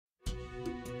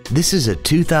This is a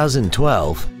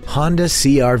 2012 Honda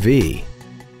CR-V.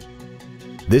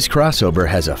 This crossover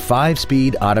has a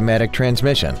 5-speed automatic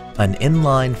transmission, an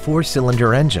inline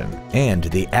 4-cylinder engine, and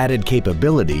the added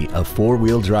capability of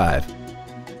 4-wheel drive.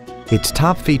 Its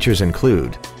top features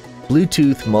include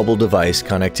Bluetooth mobile device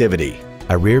connectivity,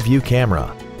 a rear-view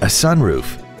camera, a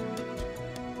sunroof,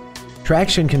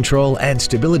 traction control and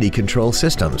stability control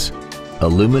systems,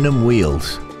 aluminum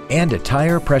wheels, and a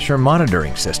tire pressure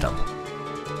monitoring system.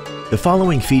 The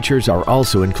following features are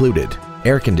also included: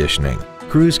 air conditioning,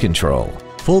 cruise control,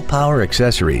 full power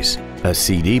accessories, a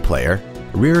CD player,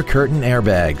 rear curtain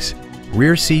airbags,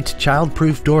 rear seat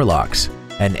child-proof door locks,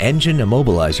 an engine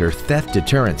immobilizer theft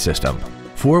deterrent system,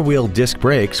 4-wheel disc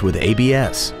brakes with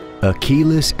ABS, a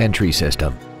keyless entry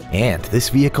system, and this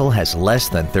vehicle has less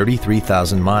than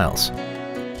 33,000 miles.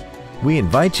 We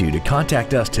invite you to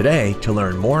contact us today to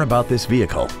learn more about this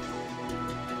vehicle.